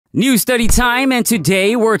New study time, and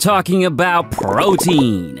today we're talking about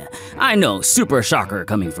protein. I know, super shocker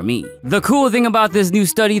coming from me. The cool thing about this new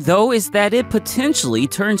study though is that it potentially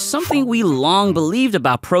turns something we long believed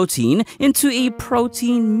about protein into a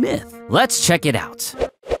protein myth. Let's check it out.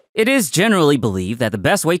 It is generally believed that the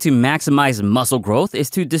best way to maximize muscle growth is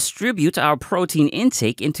to distribute our protein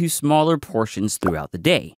intake into smaller portions throughout the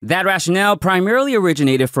day. That rationale primarily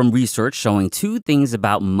originated from research showing two things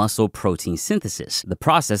about muscle protein synthesis, the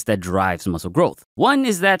process that drives muscle growth. One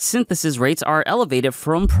is that synthesis rates are elevated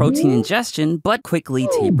from protein ingestion but quickly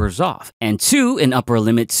tapers off. And two, an upper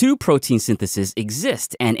limit to protein synthesis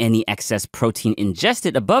exists, and any excess protein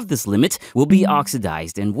ingested above this limit will be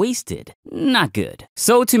oxidized and wasted. Not good.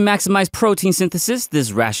 So to maximize protein synthesis,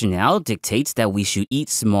 this rationale dictates that we should eat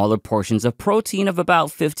smaller portions of protein of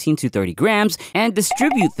about 15 to 30 grams and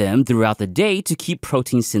distribute them throughout the day to keep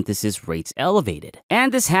protein synthesis rates elevated.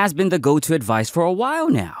 And this has been the go-to advice for a while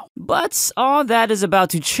now. But all that is about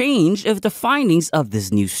to change if the findings of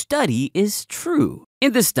this new study is true.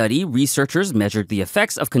 In this study, researchers measured the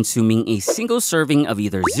effects of consuming a single serving of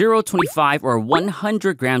either 0, 25, or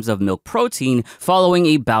 100 grams of milk protein following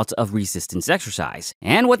a bout of resistance exercise.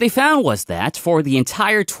 And what they found was that, for the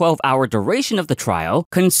entire 12-hour duration of the trial,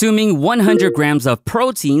 consuming 100 grams of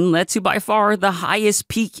protein led to by far the highest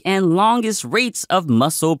peak and longest rates of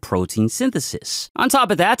muscle protein synthesis. On top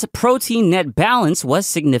of that, protein net balance was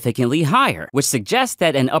significantly higher, which suggests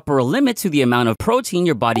that an upper limit to the amount of protein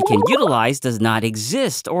your body can utilize does not exist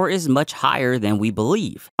or is much higher than we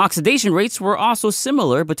believe. Oxidation rates were also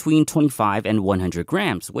similar between 25 and 100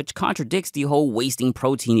 grams, which contradicts the whole wasting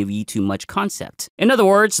protein if you eat too much concept. In other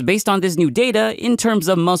words, based on this new data, in terms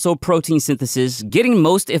of muscle protein synthesis, getting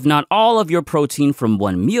most if not all of your protein from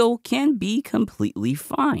one meal can be completely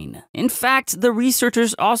fine. In fact, the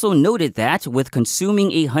researchers also noted that with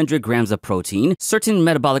consuming 100 grams of protein, certain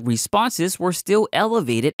metabolic responses were still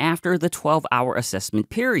elevated after the 12-hour assessment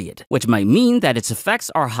period, which might mean that its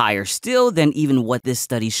effects are higher still than even what this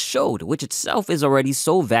study showed, which itself is already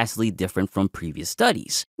so vastly different from previous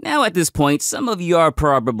studies. Now at this point, some of you are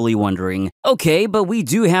probably wondering, okay, but we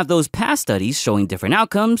do have those past studies showing different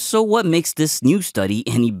outcomes, so what makes this new study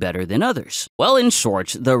any better than others? Well, in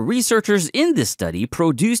short, the researchers in this study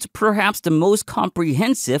produced perhaps the most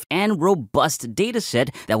comprehensive and robust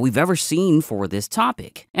dataset that we've ever seen for this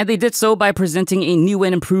topic. And they did so by presenting a new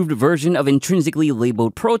and improved version of intrinsically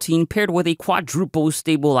labeled protein paired with a quadruple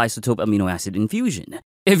stable isotope amino acid infusion.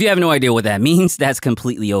 If you have no idea what that means, that's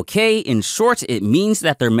completely okay. In short, it means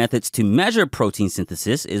that their methods to measure protein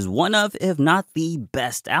synthesis is one of, if not the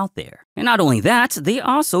best out there. And not only that, they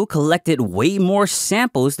also collected way more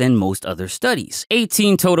samples than most other studies.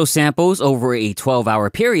 18 total samples over a 12-hour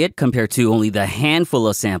period compared to only the handful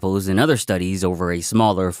of samples in other studies over a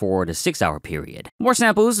smaller 4 to 6-hour period. More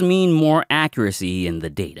samples mean more accuracy in the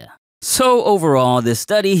data. So overall, this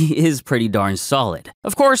study is pretty darn solid.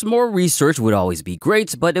 Of course, more research would always be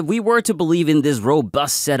great, but if we were to believe in this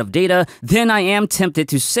robust set of data, then I am tempted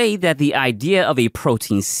to say that the idea of a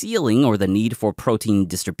protein ceiling or the need for protein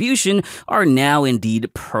distribution are now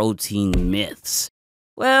indeed protein myths.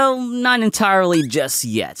 Well, not entirely just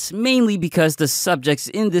yet, mainly because the subjects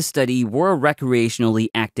in this study were recreationally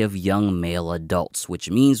active young male adults,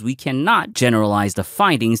 which means we cannot generalize the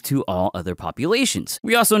findings to all other populations.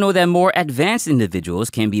 We also know that more advanced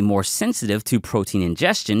individuals can be more sensitive to protein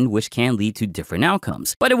ingestion, which can lead to different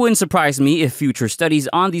outcomes. But it wouldn't surprise me if future studies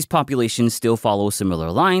on these populations still follow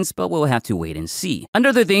similar lines, but we'll have to wait and see.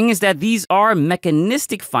 Another thing is that these are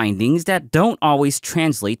mechanistic findings that don't always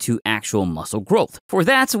translate to actual muscle growth. For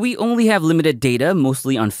that, we only have limited data,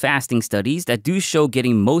 mostly on fasting studies, that do show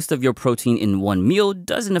getting most of your protein in one meal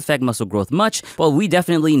doesn't affect muscle growth much, but we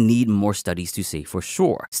definitely need more studies to say for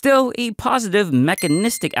sure. Still, a positive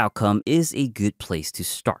mechanistic outcome is a good place to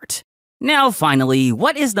start. Now, finally,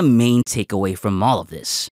 what is the main takeaway from all of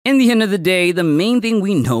this? In the end of the day, the main thing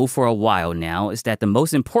we know for a while now is that the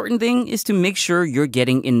most important thing is to make sure you're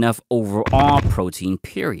getting enough overall protein,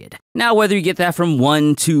 period. Now, whether you get that from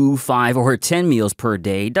 1, 2, 5, or 10 meals per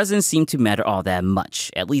day doesn't seem to matter all that much,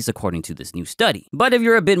 at least according to this new study. But if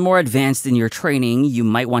you're a bit more advanced in your training, you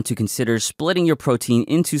might want to consider splitting your protein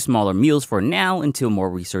into smaller meals for now until more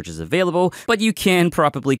research is available, but you can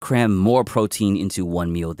probably cram more protein into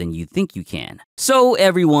one meal than you think you can. So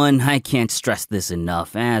everyone, I can't stress this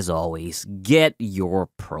enough. As always, get your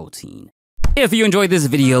protein. If you enjoyed this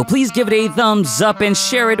video, please give it a thumbs up and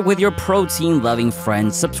share it with your protein-loving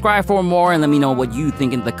friends. Subscribe for more and let me know what you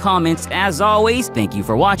think in the comments. As always, thank you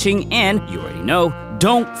for watching, and you already know,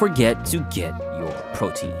 don't forget to get your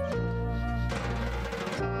protein.